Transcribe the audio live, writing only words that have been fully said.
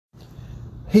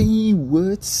Hey,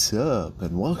 what's up?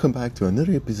 And welcome back to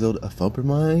another episode of Upper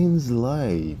Minds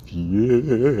Live.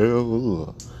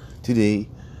 Yeah. Today,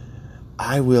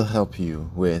 I will help you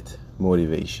with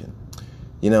motivation.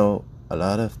 A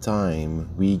lot of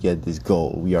time we get this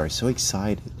goal. We are so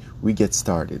excited. We get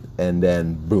started and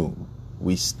then boom,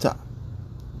 we stop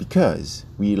because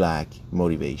we lack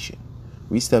motivation.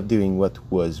 We stop doing what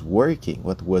was working,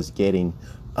 what was getting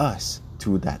us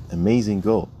to that amazing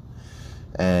goal.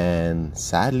 And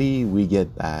sadly, we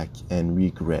get back and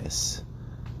regress.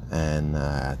 And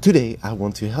today, I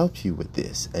want to help you with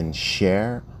this and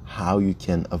share how you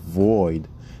can avoid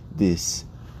this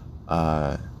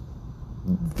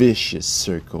vicious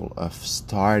circle of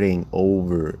starting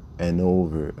over and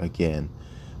over again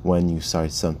when you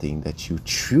start something that you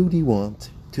truly want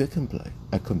to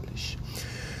accomplish.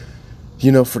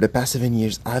 For the past 7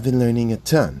 years, I've been learning a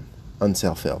ton on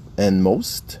self-help, and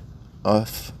most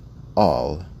of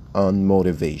all on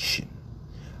motivation.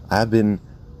 I've been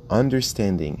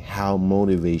understanding how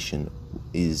motivation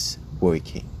is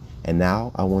working, and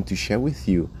now I want to share with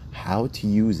you how to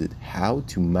use it, how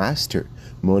to master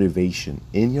motivation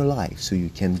in your life so you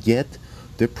can get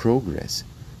the progress,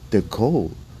 the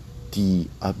goal, the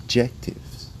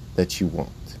objectives that you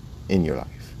want in your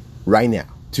life right now,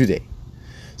 today.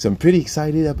 So I'm pretty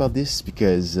excited about this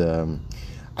because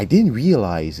I didn't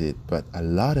realize it, but a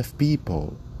lot of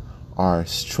people are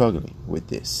struggling with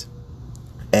this,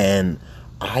 and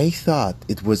I thought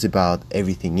it was about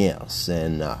everything else.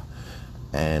 And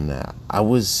I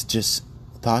was just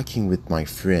talking with my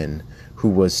friend who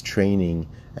was training,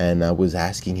 and I was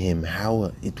asking him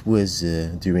how it was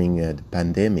during the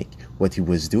pandemic, what he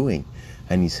was doing.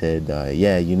 And he said, I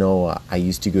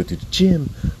used to go to the gym,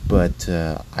 but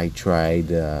I tried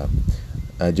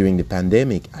during the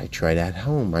pandemic. I tried at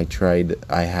home.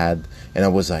 And I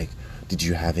was like, did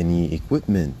you have any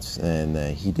equipment? And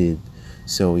he did.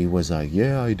 So he was like,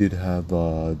 yeah, I did have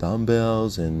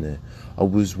dumbbells, and I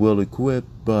was well equipped,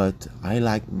 but I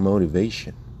lacked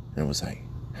motivation. And I was like,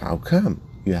 how come?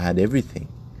 You had everything.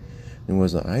 And he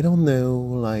was like, I don't know.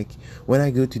 Like, when I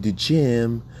go to the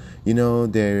gym,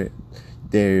 there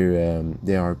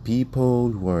are people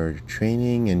who are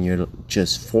training, and you're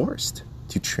just forced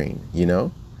to train,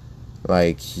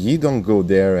 Like, you don't go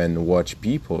there and watch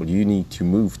people. You need to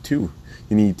move too.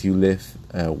 You need to lift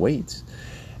weights.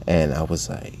 And I was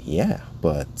like, yeah,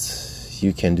 but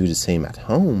you can do the same at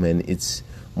home, and it's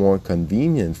more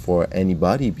convenient for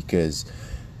anybody, because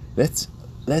let's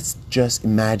just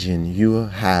imagine you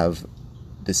have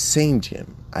the same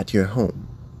gym at your home,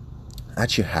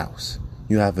 at your house.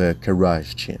 You have a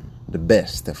garage gym, the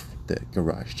best of the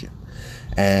garage gym,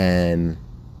 and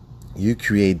you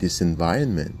create this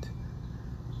environment.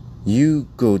 You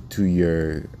go to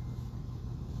your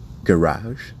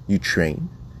garage, you train,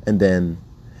 and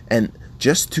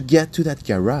just to get to that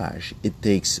garage, it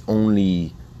takes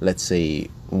only, let's say,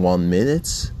 1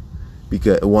 minute,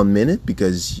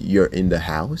 because you're in the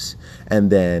house, and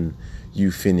then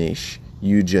you finish,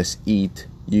 you just eat,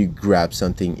 you grab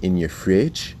something in your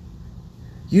fridge.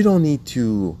 You don't need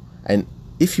to, and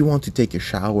if you want to take a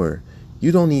shower,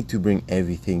 you don't need to bring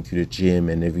everything to the gym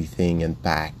and everything and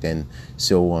packed and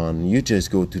so on. You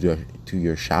just go to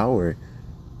your shower,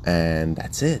 and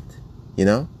that's it.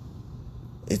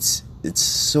 It's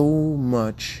so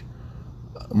much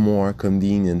more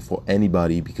convenient for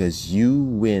anybody, because you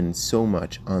win so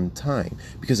much on time.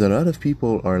 Because a lot of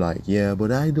people are like, yeah,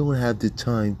 but I don't have the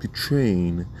time to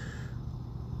train.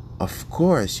 Of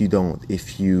course you don't.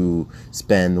 If you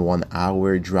spend 1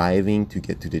 hour driving to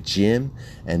get to the gym,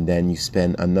 and then you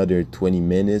spend another 20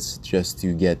 minutes just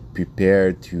to get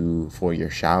prepared for your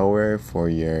shower, for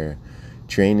your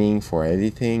training, for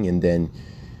everything, and then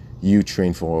you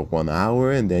train for 1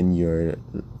 hour, and then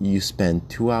you spend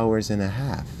 2 hours and a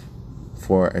half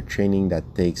for a training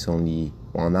that takes only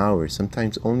 1 hour,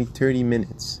 sometimes only 30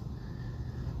 minutes,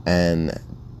 and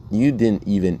you didn't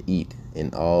even eat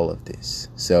in all of this.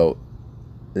 So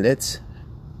let's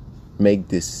make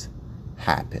this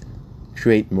happen.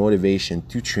 Create motivation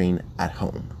to train at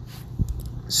home.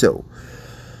 So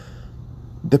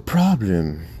the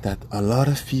problem that a lot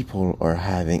of people are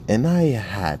having, and I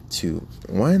had to,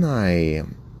 when I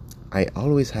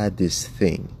always had this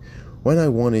thing, when I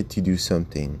wanted to do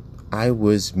something, I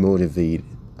was motivated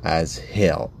as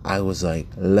hell. I was like,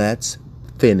 let's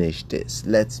finish this,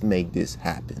 let's make this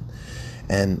happen.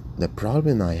 And the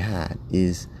problem I had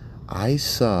is I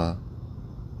saw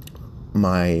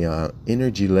my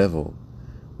energy level,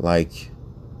 like,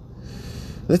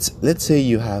 let's say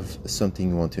you have something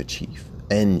you want to achieve,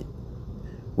 and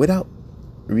without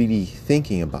really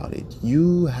thinking about it,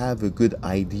 you have a good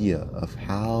idea of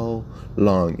how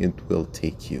long it will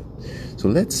take you. So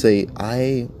let's say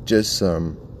I just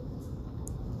and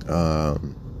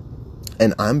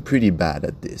I'm pretty bad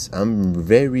at this. I'm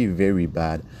very, very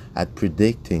bad at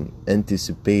predicting,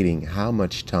 anticipating how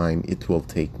much time it will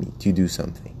take me to do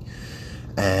something.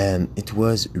 And it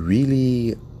was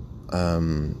really,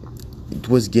 it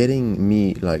was getting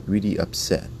me like really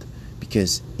upset,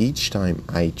 because each time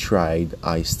I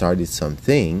started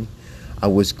something, I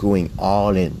was going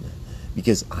all in,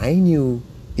 because I knew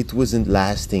it wasn't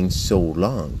lasting so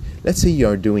long. Let's say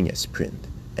you're doing a sprint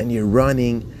and you're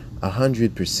running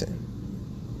 100%.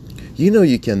 You know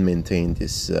you can maintain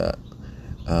this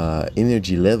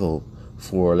energy level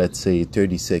for, let's say,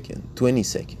 30 seconds, 20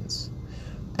 seconds.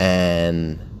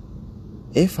 And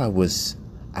if I was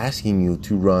asking you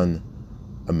to run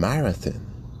a marathon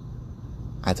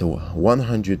at a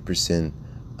 100%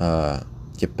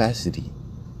 capacity,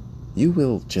 you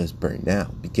will just burn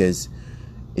out, because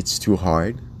it's too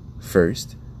hard.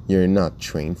 First, you're not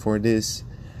trained for this,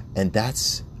 and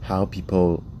that's how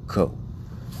people go.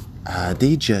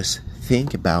 They just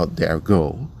think about their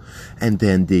goal, and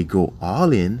then they go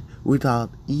all in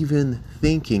without even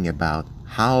thinking about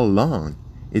how long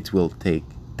it will take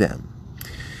them.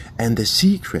 And the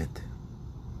secret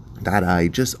that I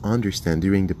just understand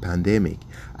during the pandemic,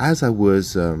 as I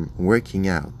was working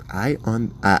out, I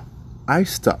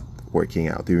stopped working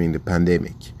out during the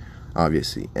pandemic,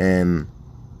 obviously, and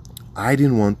I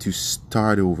didn't want to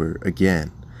start over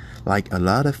again, like a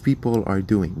lot of people are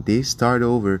doing. They start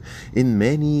over in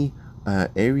many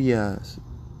areas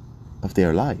of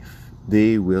their life.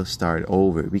 They will start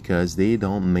over because they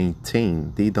don't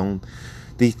maintain,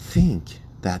 they think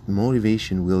that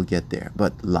motivation will get there.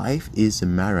 But life is a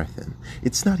marathon.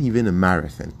 It's not even a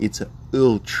marathon, it's an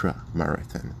ultra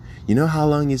marathon. You know how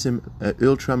long is an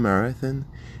ultra marathon?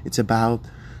 It's about,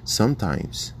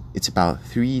 sometimes it's about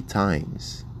 3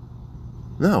 times,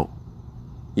 no,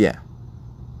 yeah,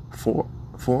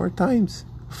 four times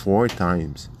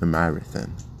a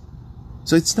marathon.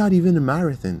 So it's not even a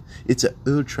marathon, it's an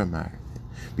ultra marathon,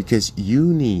 because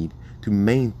you need to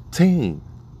maintain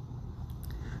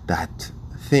that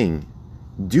thing,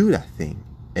 do that thing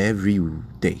every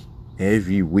day,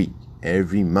 every week,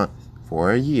 every month,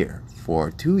 for a year,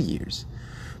 for 2 years,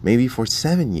 maybe for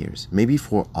 7 years, maybe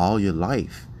for all your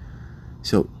life.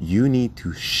 So you need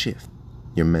to shift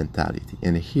your mentality.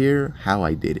 And here how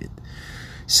I did it.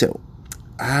 So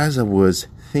as I was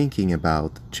thinking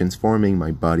about transforming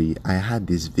my body, I had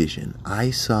this vision.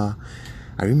 I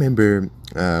remember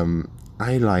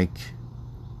I like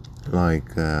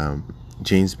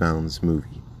James Bond's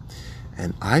movie,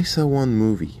 and I saw one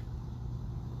movie,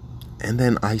 and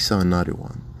then I saw another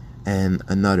one, and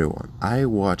another one. I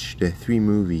watched the 3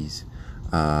 movies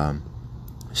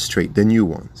straight, the new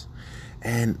ones,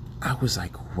 and I was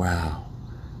like, wow,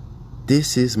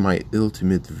 this is my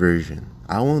ultimate version.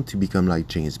 I want to become like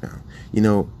James Bond. You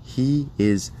know, he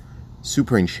is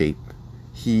super in shape.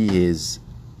 He is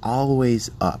always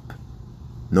up,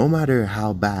 no matter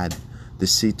how bad the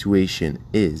situation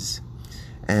is.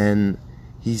 And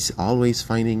he's always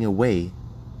finding a way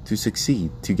to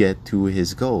succeed, to get to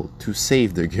his goal, to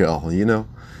save the girl, you know?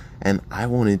 And I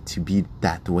wanted to be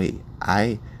that way.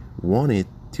 I wanted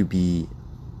to be,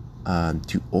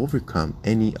 to overcome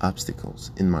any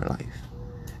obstacles in my life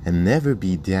and never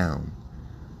be down.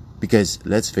 Because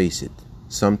let's face it,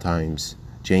 sometimes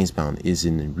James Bond is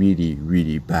in a really,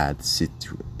 really bad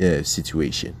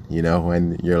situation, you know,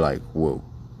 and you're like, whoa,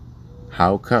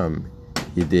 how come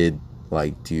he did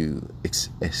like to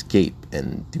escape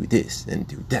and do this and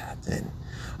do that? And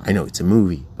I know it's a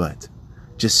movie, but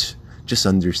just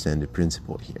understand the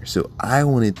principle here. So I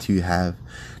wanted to have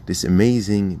this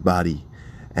amazing body,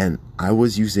 and I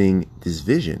was using this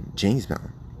vision, James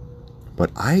Bond. But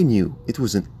I knew it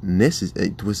wasn't necessary.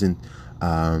 It wasn't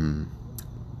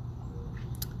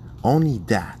only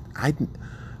that. I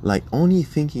like only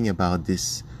thinking about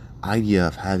this idea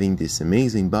of having this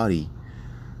amazing body,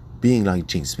 being like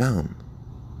James Bond.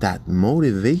 That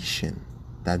motivation,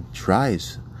 that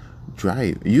drive,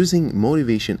 using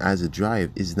motivation as a drive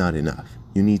is not enough.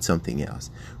 You need something else,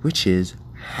 which is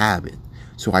habit.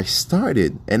 So I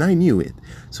started, and I knew it.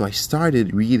 So I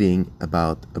started reading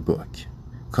about a book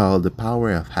called The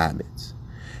Power of Habits,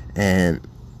 and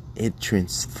it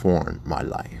transformed my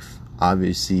life.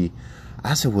 Obviously,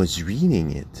 as I was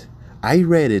reading it, I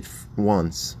read it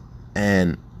once,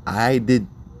 and I did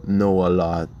know a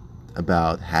lot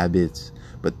about habits,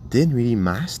 but didn't really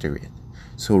master it.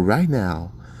 So right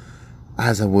now,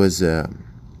 as I was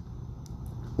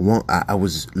I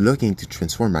was looking to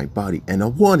transform my body, and I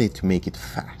wanted to make it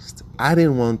fast. I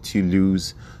didn't want to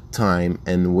lose time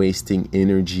and wasting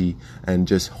energy and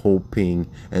just hoping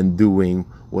and doing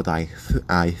what I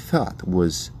thought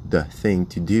was the thing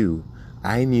to do.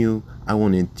 I knew I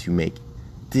wanted to make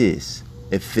this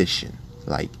efficient,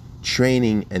 like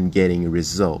training and getting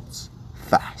results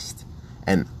fast.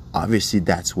 And obviously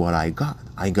that's what I got.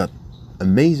 I got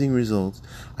amazing results.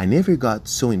 I never got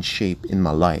so in shape in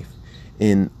my life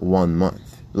in 1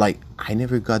 month. Like, I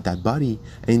never got that body,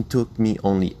 and it took me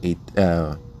only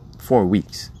 4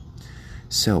 weeks.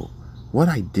 So what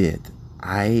I did,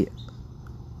 I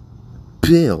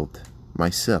built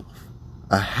myself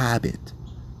a habit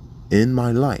in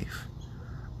my life.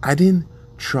 I didn't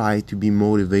try to be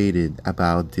motivated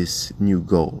about this new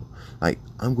goal. Like,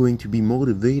 I'm going to be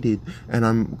motivated and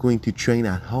I'm going to train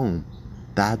at home.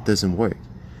 That doesn't work.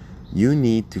 You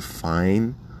need to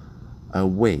find a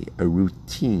way, a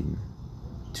routine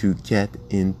to get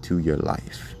into your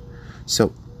life.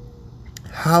 So,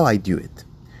 how I do it?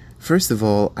 First of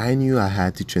all, I knew I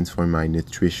had to transform my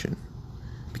nutrition.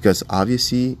 Because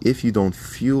obviously, if you don't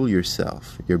fuel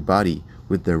yourself, your body,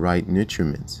 with the right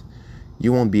nutriments,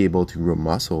 you won't be able to grow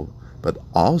muscle, but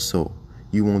also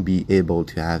you won't be able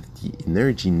to have the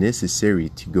energy necessary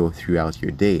to go throughout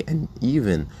your day and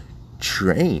even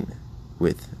train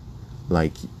with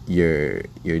like your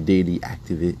daily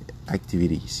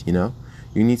activities.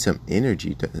 You need some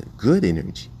energy, good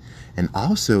energy. And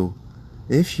also,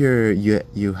 if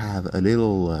you have a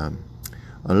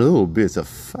little bit of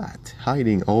fat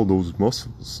hiding all those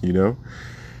muscles,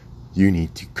 you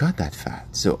need to cut that fat.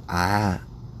 So I've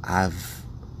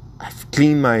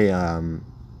cleaned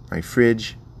my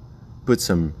fridge, put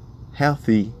some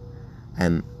healthy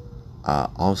and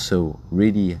also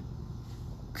really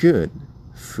good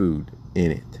food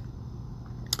in it.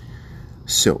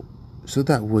 So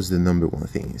that was the number one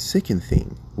thing. Second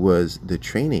thing was the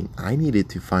training. I needed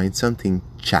to find something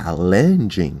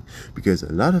challenging, because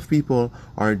a lot of people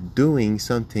are doing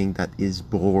something that is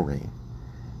boring.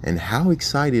 And how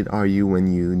excited are you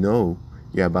when you know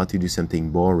you're about to do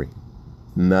something boring?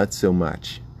 Not so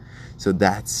much. So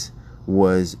that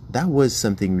was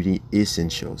something really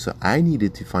essential. So I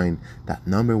needed to find that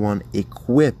number one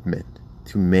equipment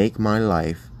to make my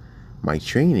life, my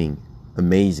training,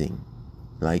 amazing.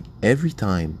 Like, every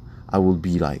time I will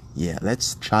be like, yeah,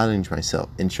 let's challenge myself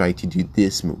and try to do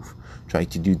this move, try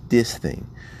to do this thing.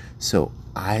 So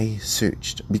I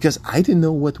searched, because I didn't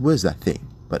know what was that thing,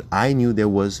 but I knew there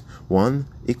was one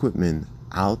equipment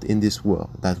out in this world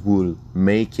that will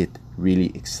make it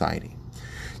really exciting.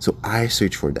 So I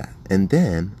searched for that. And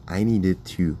then I needed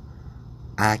to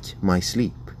hack my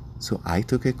sleep. So I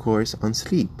took a course on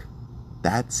sleep.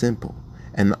 That simple.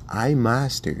 And I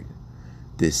mastered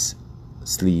this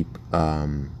sleep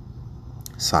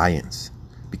science,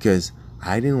 because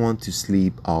I didn't want to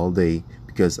sleep all day,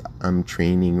 because I'm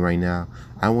training right now.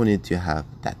 I wanted to have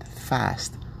that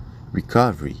fast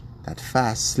recovery, that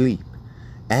fast sleep,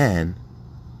 and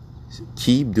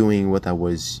keep doing what I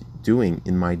was doing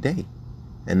in my day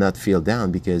and not feel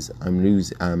down because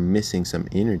I'm missing some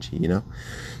energy,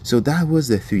 So that was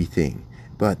the three thing.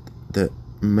 But the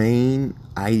main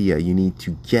idea you need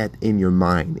to get in your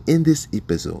mind in this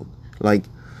episode, like,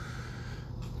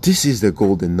 this is the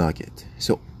golden nugget.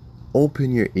 So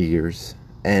open your ears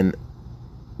and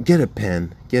get a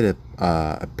pen, get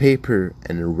a paper,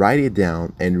 and write it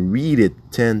down and read it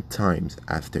 10 times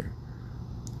after.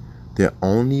 The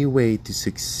only way to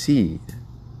succeed,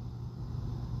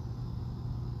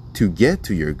 to get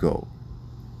to your goal,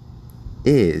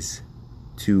 is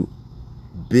to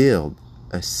build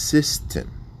a system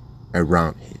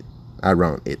around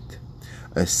it.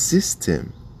 A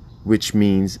system, which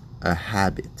means a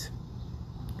habit.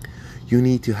 You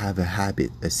need to have a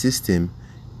habit, a system,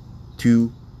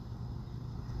 to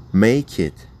make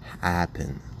it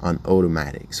happen on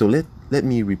automatic. So let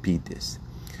me repeat this.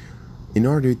 In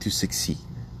order to succeed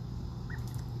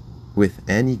with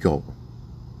any goal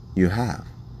you have,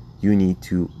 you need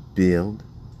to build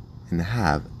and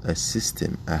have a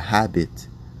system, a habit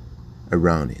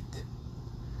around it,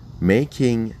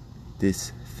 making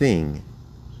this thing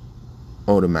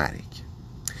automatic.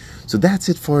 So that's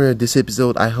it for this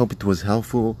episode. I hope it was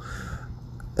helpful.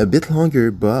 A bit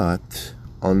longer, but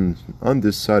on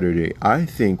this Saturday, I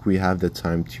think we have the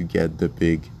time to get the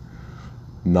big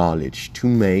knowledge to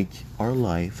make our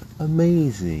life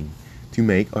amazing, to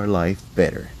make our life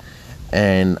better.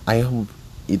 And I hope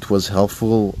it was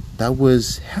helpful. That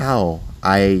was how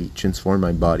I transformed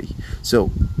my body.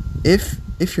 So if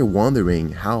you're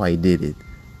wondering how I did it,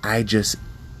 I just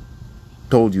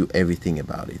told you everything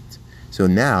about it. So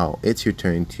now it's your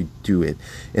turn to do it.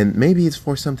 And maybe it's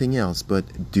for something else,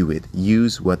 but do it.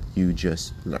 Use what you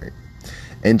just learned.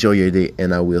 Enjoy your day,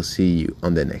 and I will see you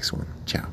on the next one. Ciao.